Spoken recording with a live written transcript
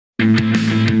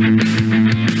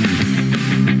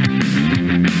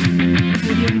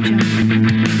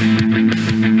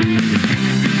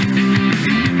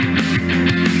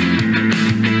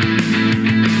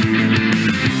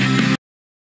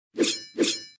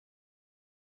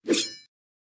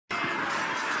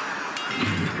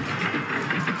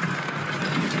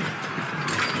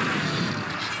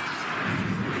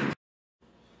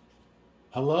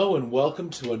Hello and welcome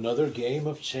to another game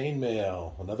of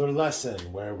Chainmail, another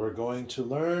lesson where we're going to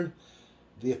learn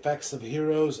the effects of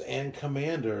heroes and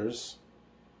commanders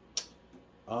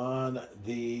on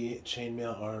the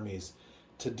Chainmail armies.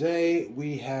 Today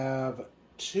we have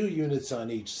 2 units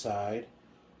on each side.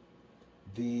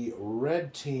 The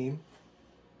red team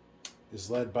is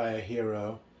led by a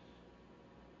hero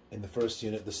in the first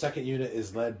unit. The second unit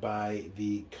is led by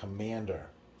the commander.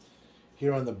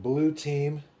 Here on the blue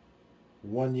team,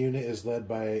 1 unit is led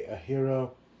by a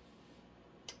hero,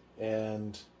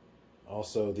 and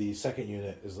also the second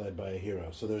unit is led by a hero.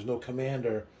 So there's no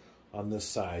commander on this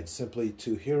side, simply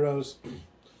 2 heroes.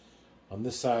 On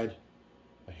this side,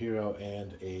 a hero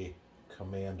and a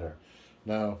commander.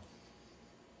 Now,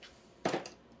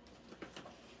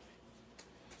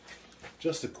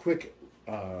 just a quick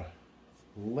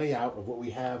layout of what we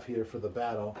have here for the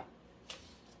battle.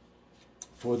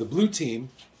 For the blue team,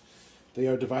 they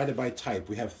are divided by type.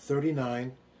 We have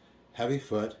 39 heavy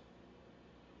foot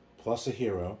plus a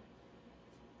hero.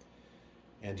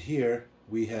 And here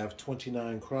we have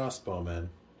 29 crossbowmen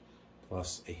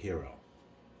plus a hero.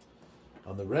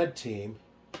 On the red team,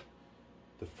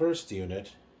 the first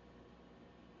unit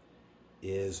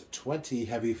is 20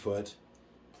 heavy foot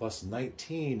plus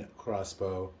 19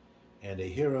 crossbow and a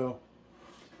hero.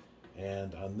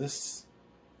 And on this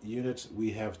unit,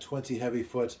 we have 20 heavy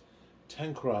foot,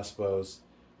 10 crossbows,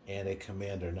 and a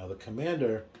commander. Now the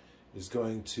commander is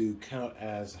going to count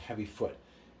as heavy foot,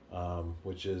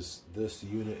 which is, this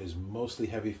unit is mostly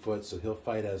heavy foot, so he'll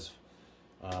fight as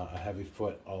a heavy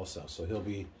foot also. So he'll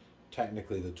be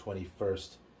technically the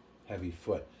 21st heavy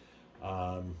foot.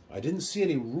 I didn't see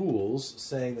any rules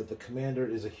saying that the commander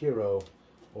is a hero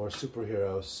or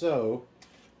superhero, so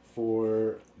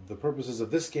for the purposes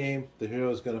of this game, the hero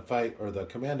is going to fight, or the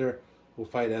commander will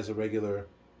fight as a regular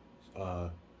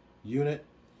unit.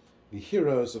 The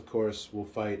heroes, of course, will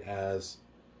fight as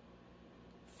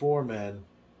 4 men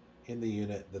in the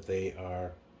unit that they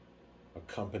are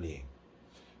accompanying.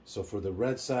 So for the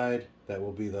red side, that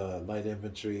will be the light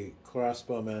infantry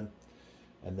crossbowmen,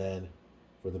 and then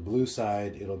for the blue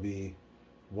side, it'll be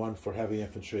 1 for heavy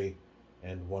infantry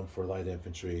and 1 for light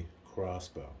infantry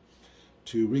crossbow.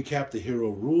 To recap the hero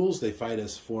rules, they fight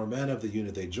as 4 men of the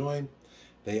unit they join.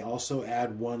 They also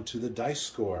add 1 to the dice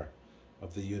score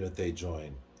of the unit they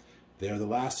join. They are the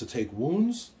last to take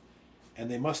wounds, and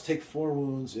they must take 4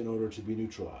 wounds in order to be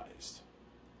neutralized.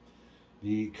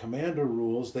 The commander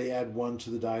rules, they add 1 to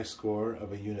the die score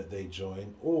of a unit they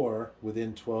join, or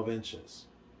within 12 inches.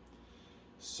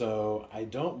 So I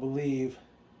don't believe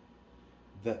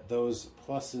that those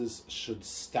pluses should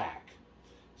stack.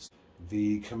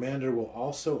 The commander will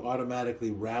also automatically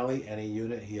rally any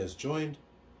unit he has joined.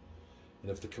 And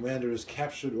if the commander is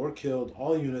captured or killed,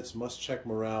 all units must check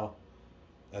morale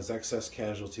as excess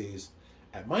casualties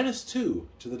at -2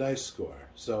 to the dice score.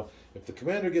 So if the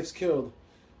commander gets killed,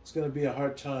 it's going to be a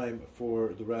hard time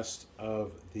for the rest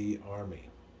of the army.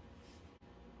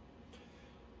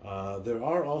 There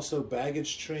are also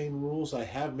baggage train rules. I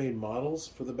have made models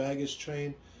for the baggage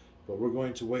train, but we're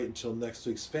going to wait until next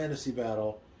week's fantasy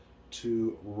battle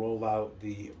to roll out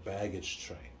the baggage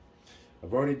train.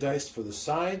 I've already diced for the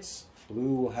sides.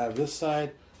 Blue will have this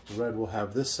side, red will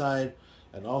have this side,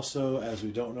 and also, as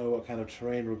we don't know what kind of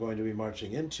terrain we're going to be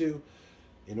marching into,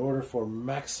 in order for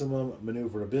maximum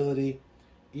maneuverability,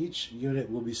 each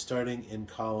unit will be starting in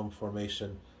column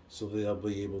formation, so they'll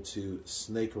be able to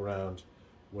snake around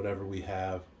whatever we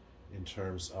have in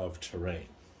terms of terrain.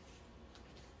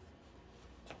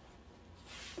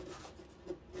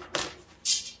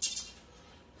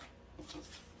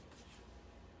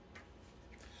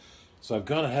 So I've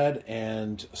gone ahead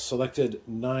and selected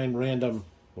 9 random,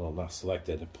 well, not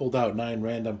selected, I pulled out 9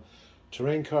 random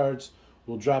terrain cards.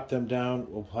 We'll drop them down.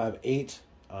 We'll have 8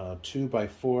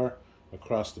 2x4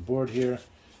 across the board here,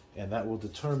 and that will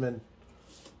determine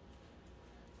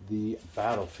the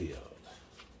battlefield.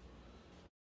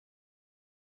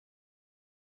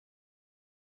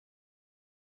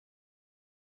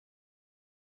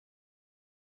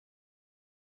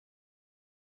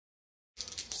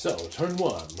 So, turn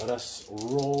 1, let us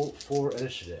roll for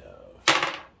initiative.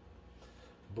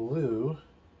 Blue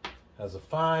has a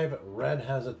 5, red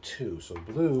has a 2, so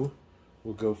blue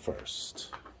will go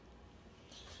first.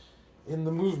 In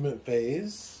the movement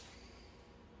phase,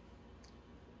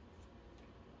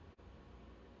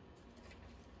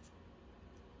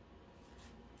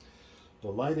 the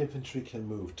light infantry can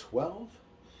move 12.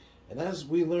 And as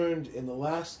we learned in the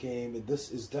last game,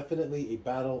 this is definitely a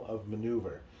battle of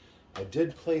maneuver. I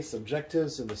did place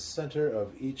objectives in the center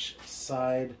of each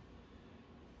side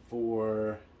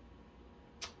for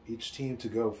each team to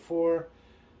go for.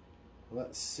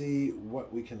 Let's see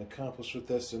what we can accomplish with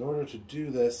this. In order to do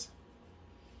this,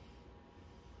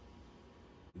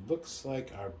 it looks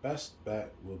like our best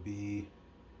bet will be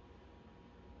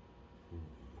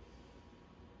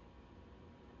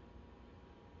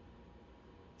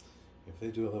if they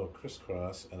do a little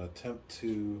crisscross and attempt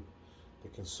to, they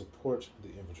can support the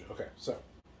infantry. Okay, so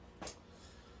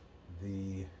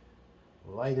the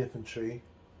light infantry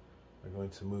are going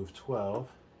to move 12.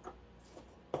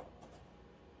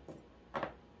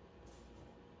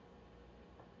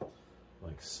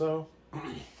 Like so.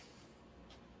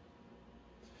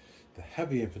 The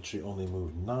heavy infantry only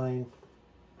move 9,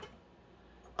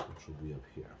 which will be up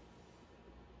here.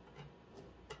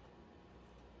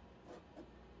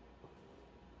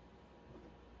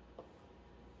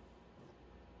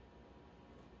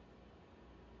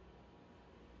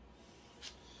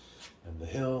 And the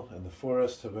hill and the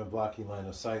forest have been blocking line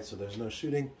of sight, so there's no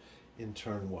shooting in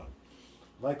turn 1.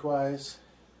 Likewise,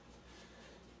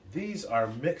 these are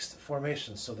mixed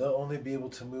formations, so they'll only be able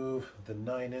to move the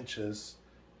 9 inches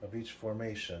of each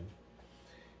formation.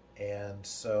 And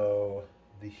so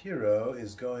the hero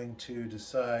is going to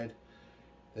decide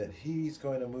that he's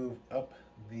going to move up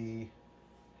the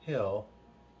hill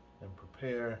and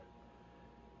prepare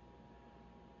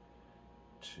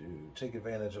to take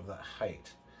advantage of that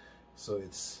height. So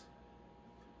it's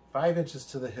 5 inches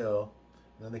to the hill,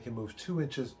 and then they can move 2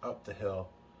 inches up the hill,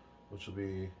 which will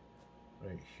be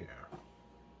right here.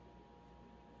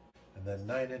 And then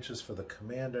 9 inches for the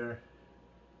commander.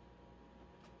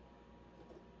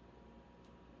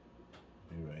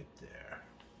 Be right there.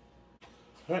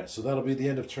 All right, so that'll be the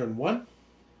end of turn 1.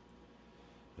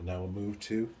 And now we'll move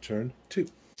to turn 2.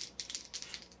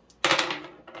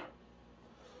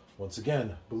 Once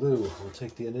again, blue will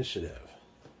take the initiative.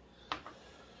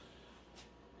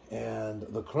 And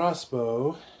the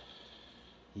crossbow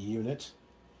unit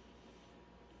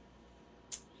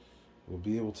will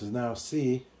be able to now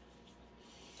see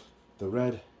the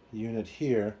red unit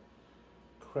here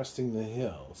cresting the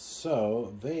hill.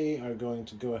 So they are going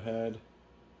to go ahead.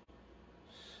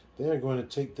 They are going to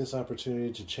take this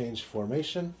opportunity to change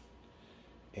formation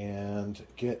and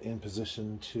get in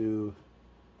position to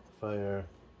fire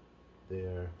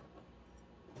their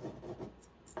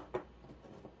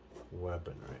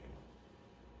weaponry.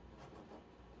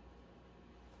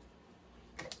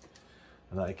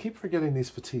 And I keep forgetting these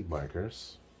fatigue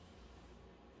markers.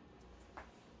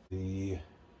 The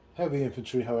heavy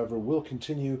infantry, however, will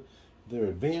continue their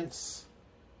advance.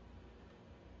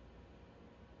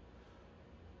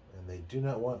 And they do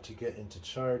not want to get into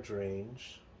charge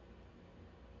range.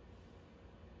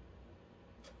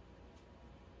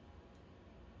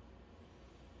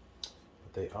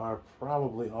 But they are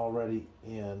probably already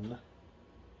in.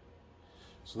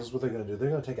 So this is what they're going to do. They're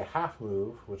going to take a half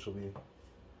move, which will be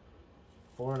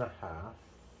 4.5.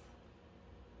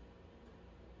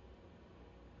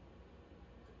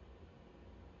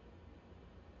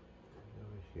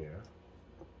 Here.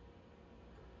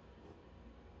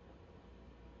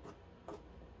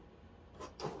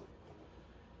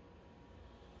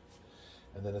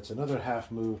 And then it's another half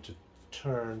move to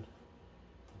turn,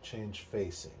 change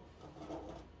facing.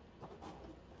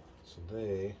 So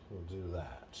they will do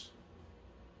that.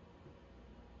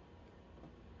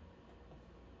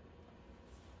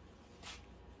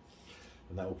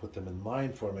 And that will put them in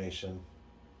line formation,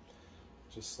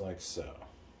 just like so.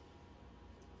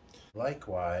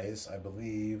 Likewise, I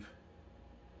believe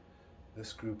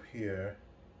this group here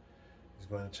is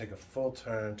going to take a full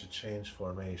turn to change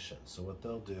formation. So what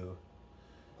they'll do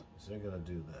is they're going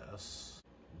to do this.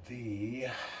 The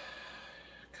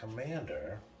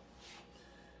commander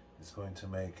is going to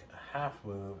make a half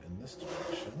move in this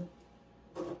direction.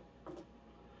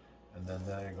 And then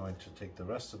they're going to take the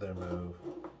rest of their move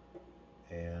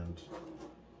and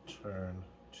turn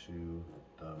to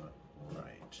the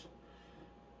right.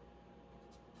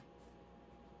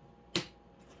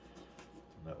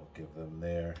 That will give them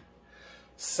their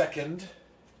second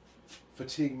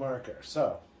fatigue marker.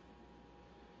 So,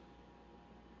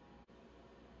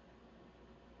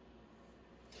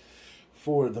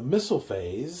 for the missile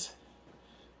phase,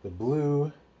 the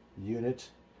blue unit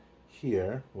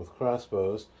here with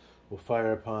crossbows will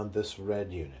fire upon this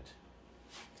red unit.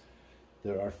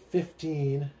 There are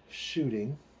 15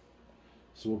 shooting.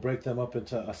 So we'll break them up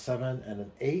into a 7 and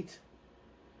an 8.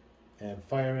 And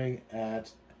firing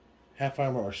at half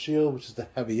armor or shield, which is the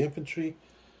heavy infantry,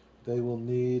 they will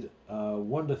need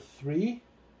 1 to 3.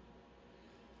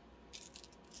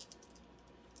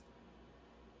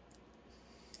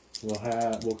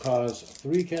 We'll cause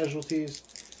 3 casualties,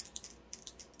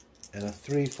 and a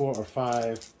 3, 4, or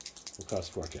 5 will cause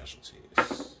 4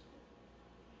 casualties.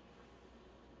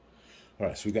 All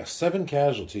right, so we got 7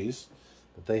 casualties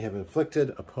that they have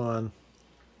inflicted upon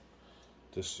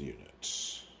this unit.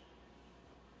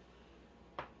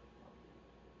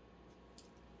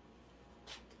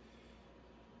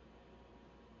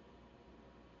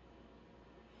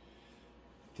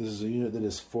 This is a unit that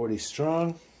is 40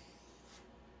 strong.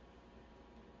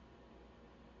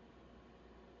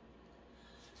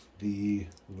 The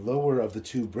lower of the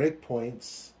 2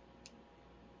 breakpoints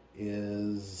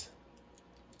is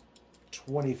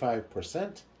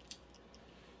 25%.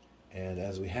 And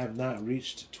as we have not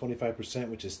reached 25%,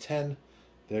 which is 10,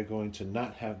 they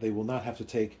will not have to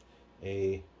take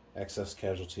a excess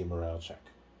casualty morale check.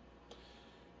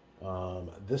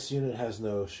 This unit has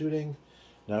no shooting.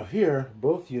 Now here,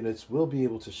 both units will be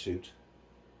able to shoot.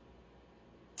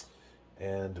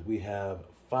 And we have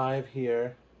 5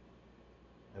 here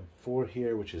and 4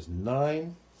 here, which is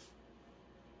 9.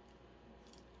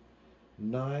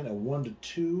 9, a 1 to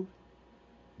 2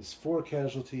 is 4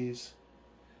 casualties,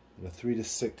 and a 3 to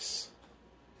 6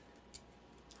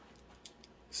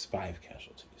 is 5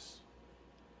 casualties.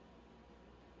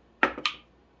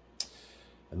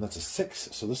 And that's a 6,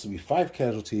 so this will be 5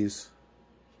 casualties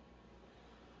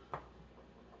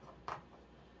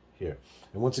here.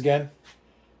 And once again,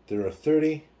 there are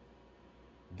 30.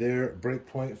 Their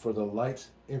breakpoint for the light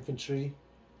infantry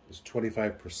is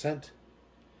 25%.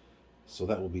 So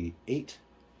that will be 8,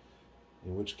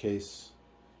 in which case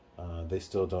they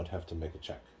still don't have to make a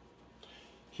check.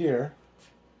 Here,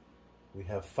 we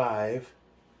have 5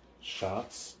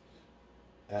 shots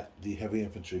at the heavy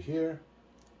infantry here.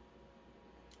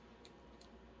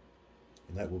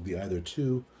 And that will be either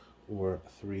 2 or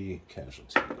 3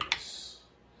 casualties.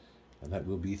 And that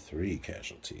will be 3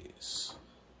 casualties.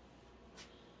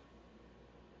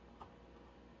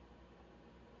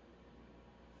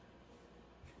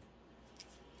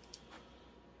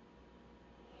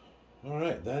 All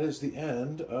right, that is the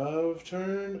end of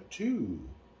turn 2.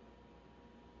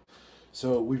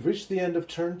 So we've reached the end of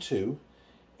turn 2,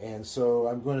 and so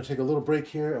I'm going to take a little break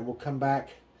here, and we'll come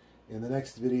back in the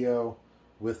next video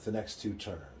with the next 2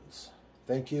 turns.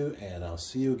 Thank you, and I'll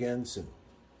see you again soon.